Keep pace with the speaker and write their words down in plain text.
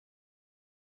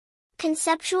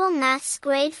Conceptual Maths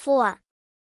Grade 4.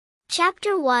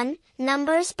 Chapter 1,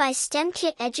 Numbers by STEM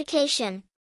Kit Education.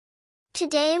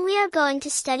 Today we are going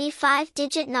to study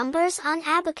 5-digit numbers on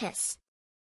Abacus.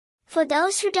 For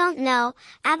those who don't know,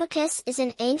 Abacus is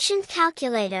an ancient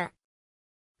calculator.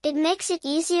 It makes it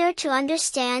easier to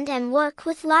understand and work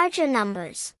with larger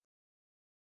numbers.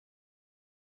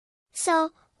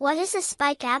 So, what is a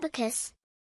spike abacus?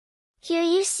 Here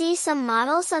you see some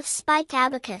models of spike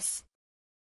abacus.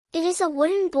 It is a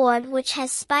wooden board which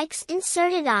has spikes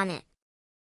inserted on it.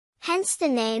 Hence the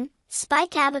name,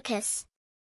 spike abacus.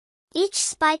 Each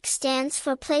spike stands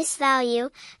for place value,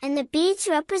 and the beads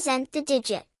represent the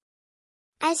digit.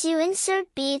 As you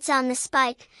insert beads on the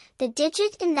spike, the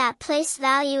digit in that place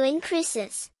value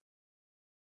increases.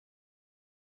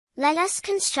 Let us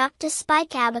construct a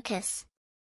spike abacus.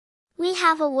 We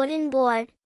have a wooden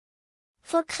board.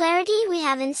 For clarity, we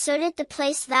have inserted the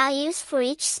place values for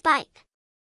each spike.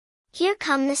 Here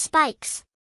come the spikes.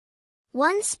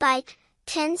 1 spike,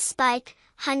 10 spike,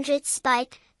 100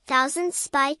 spike, 1000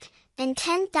 spike, and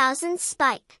 10,000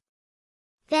 spike.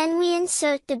 Then we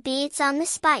insert the beads on the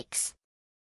spikes.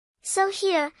 So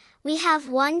here, we have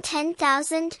 1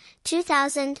 10,000,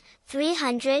 2,000,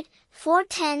 300, 4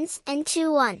 tens, and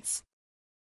 2 ones.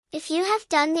 If you have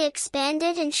done the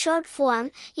expanded and short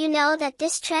form, you know that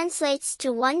this translates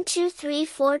to 1 2 3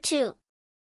 4 2.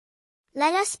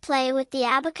 Let us play with the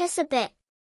abacus a bit.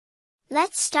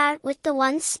 Let's start with the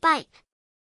 1 spike.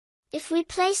 If we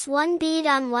place 1 bead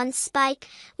on 1 spike,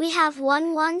 we have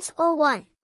 1 ones or 1.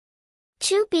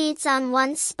 2 beads on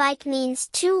 1 spike means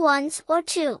 2 ones or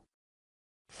 2.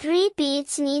 3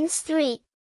 beads means 3.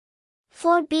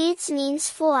 4 beads means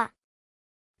 4.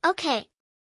 Okay.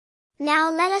 Now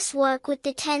let us work with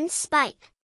the 10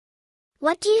 spike.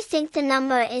 What do you think the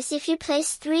number is if you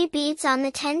place 3 beads on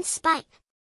the 10 spike?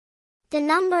 The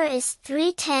number is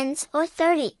 3 tens or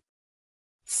 30.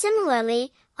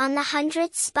 Similarly, on the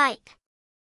 100 spike.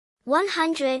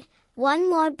 100, 1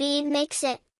 more bead makes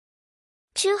it.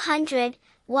 200,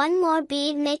 1 more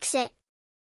bead makes it.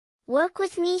 Work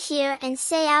with me here and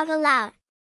say out aloud.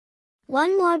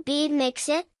 1 more bead makes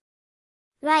it.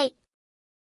 Right.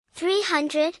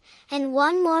 300, and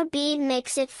 1 more bead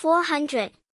makes it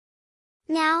 400.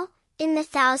 Now, in the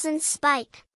 1000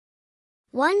 spike.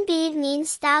 1 bead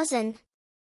means 1000.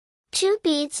 2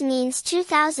 beads means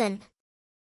 2000.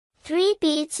 3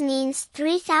 beads means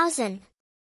 3000.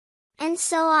 And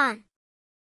so on.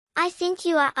 I think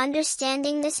you are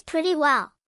understanding this pretty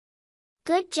well.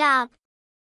 Good job.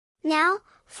 Now,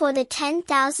 for the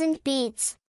 10,000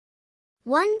 beads.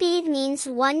 1 bead means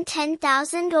 1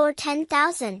 10,000 or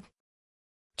 10,000.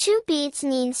 2 beads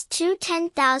means 2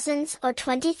 10,000s or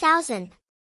 20,000.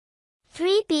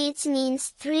 3 beads means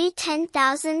 3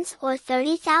 10,000s or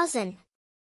 30,000.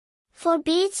 4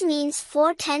 beads means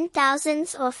 4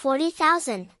 10,000s or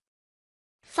 40,000.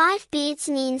 5 beads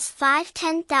means 5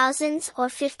 10,000s or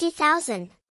 50,000.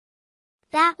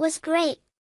 That was great.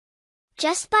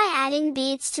 Just by adding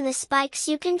beads to the spikes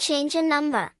you can change a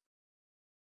number.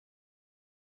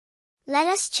 Let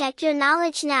us check your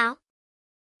knowledge now.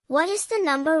 What is the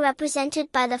number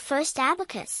represented by the first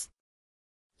abacus?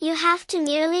 You have to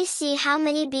merely see how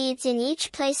many beads in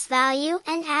each place value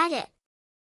and add it.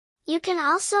 You can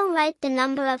also write the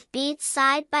number of beads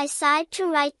side by side to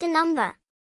write the number.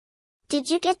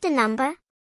 Did you get the number?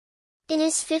 It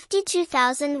is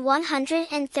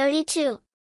 52,132.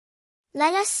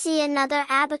 Let us see another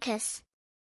abacus.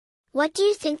 What do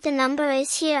you think the number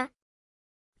is here?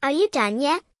 Are you done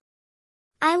yet?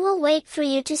 I will wait for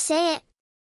you to say it.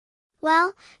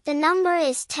 Well, the number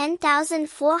is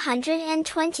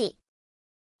 10,420.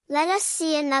 Let us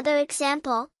see another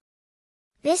example.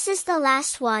 This is the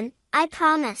last one, I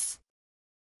promise.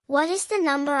 What is the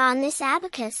number on this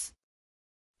abacus?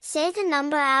 Say the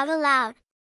number out aloud.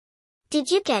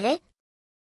 Did you get it?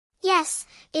 Yes,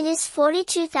 it is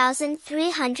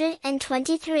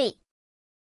 42,323.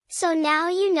 So now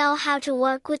you know how to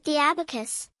work with the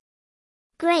abacus.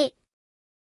 Great.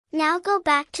 Now go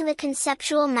back to the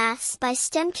Conceptual Maths by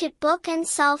STEM Kit book and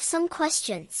solve some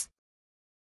questions.